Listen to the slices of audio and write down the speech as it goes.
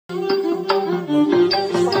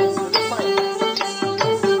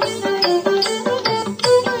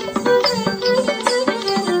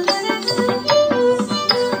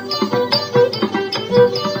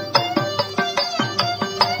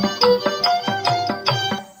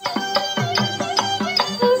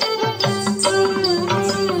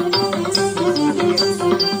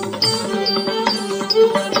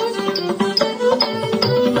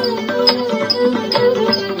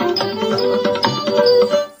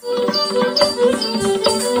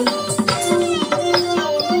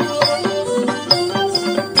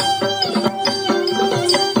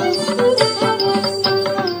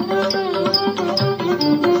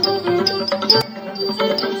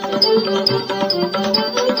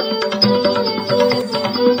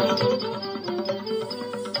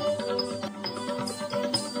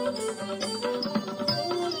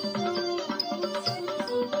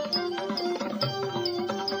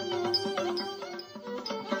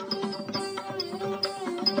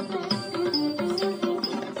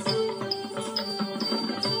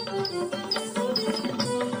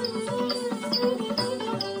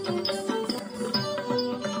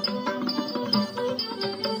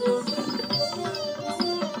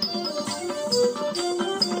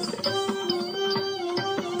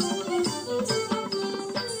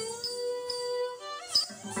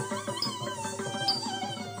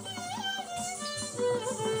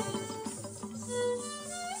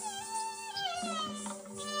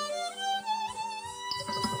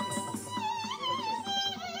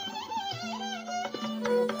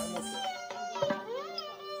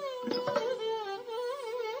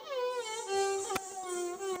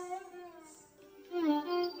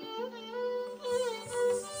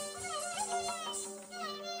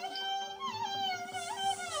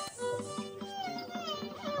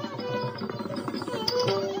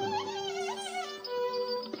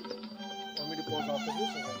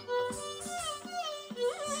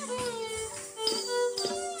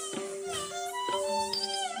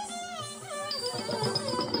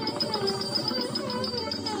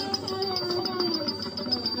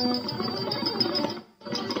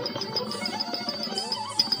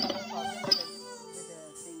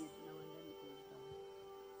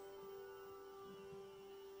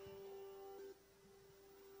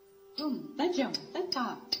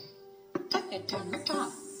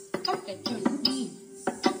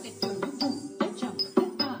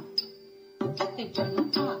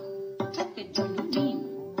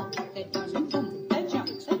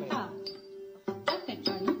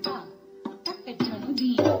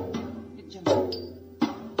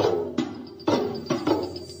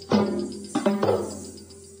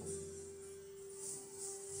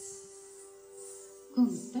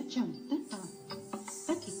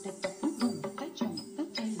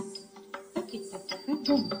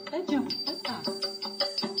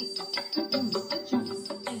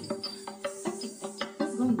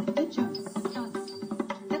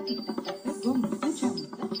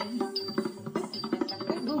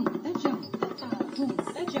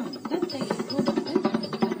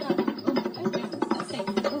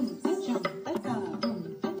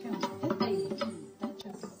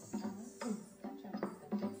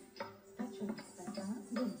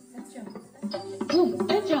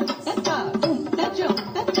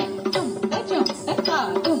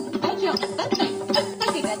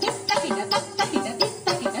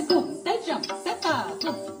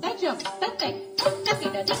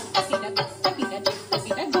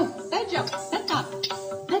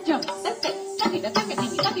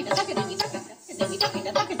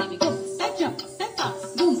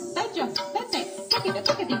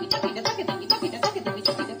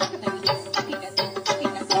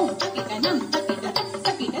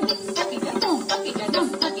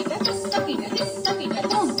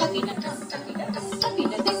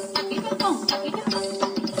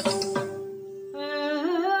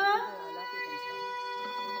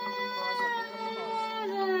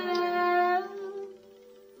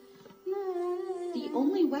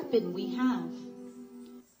weapon we have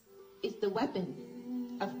is the weapon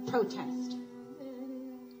of protest.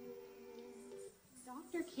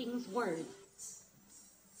 Dr. King's words.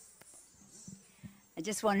 I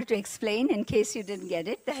just wanted to explain, in case you didn't get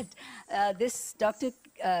it, that this Dr.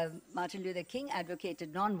 Martin Luther King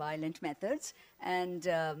advocated nonviolent methods, and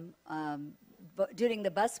during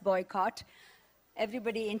the bus boycott,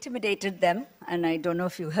 everybody intimidated them, and I don't know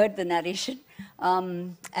if you heard the narration,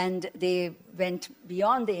 and they went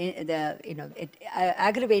beyond it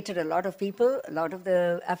aggravated a lot of people, a lot of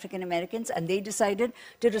the African Americans, and they decided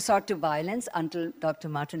to resort to violence until Dr.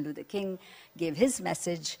 Martin Luther King gave his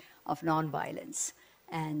message of nonviolence.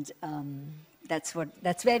 And that's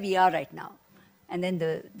where we are right now. And then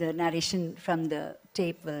the narration from the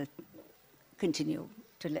tape will continue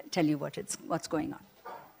to tell you what's going on.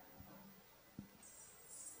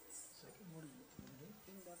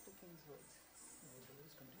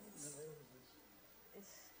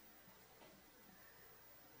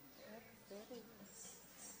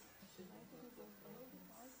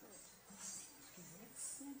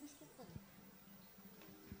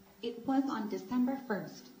 It was on December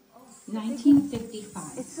 1st, 1955.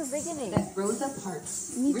 It's the beginning. That Rosa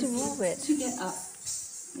Parks You need to move it. to get up.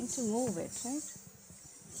 You need to move it, right?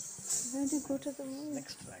 Where do you go to the move?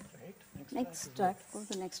 Next track, right? Next track. Go to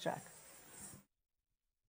the next track.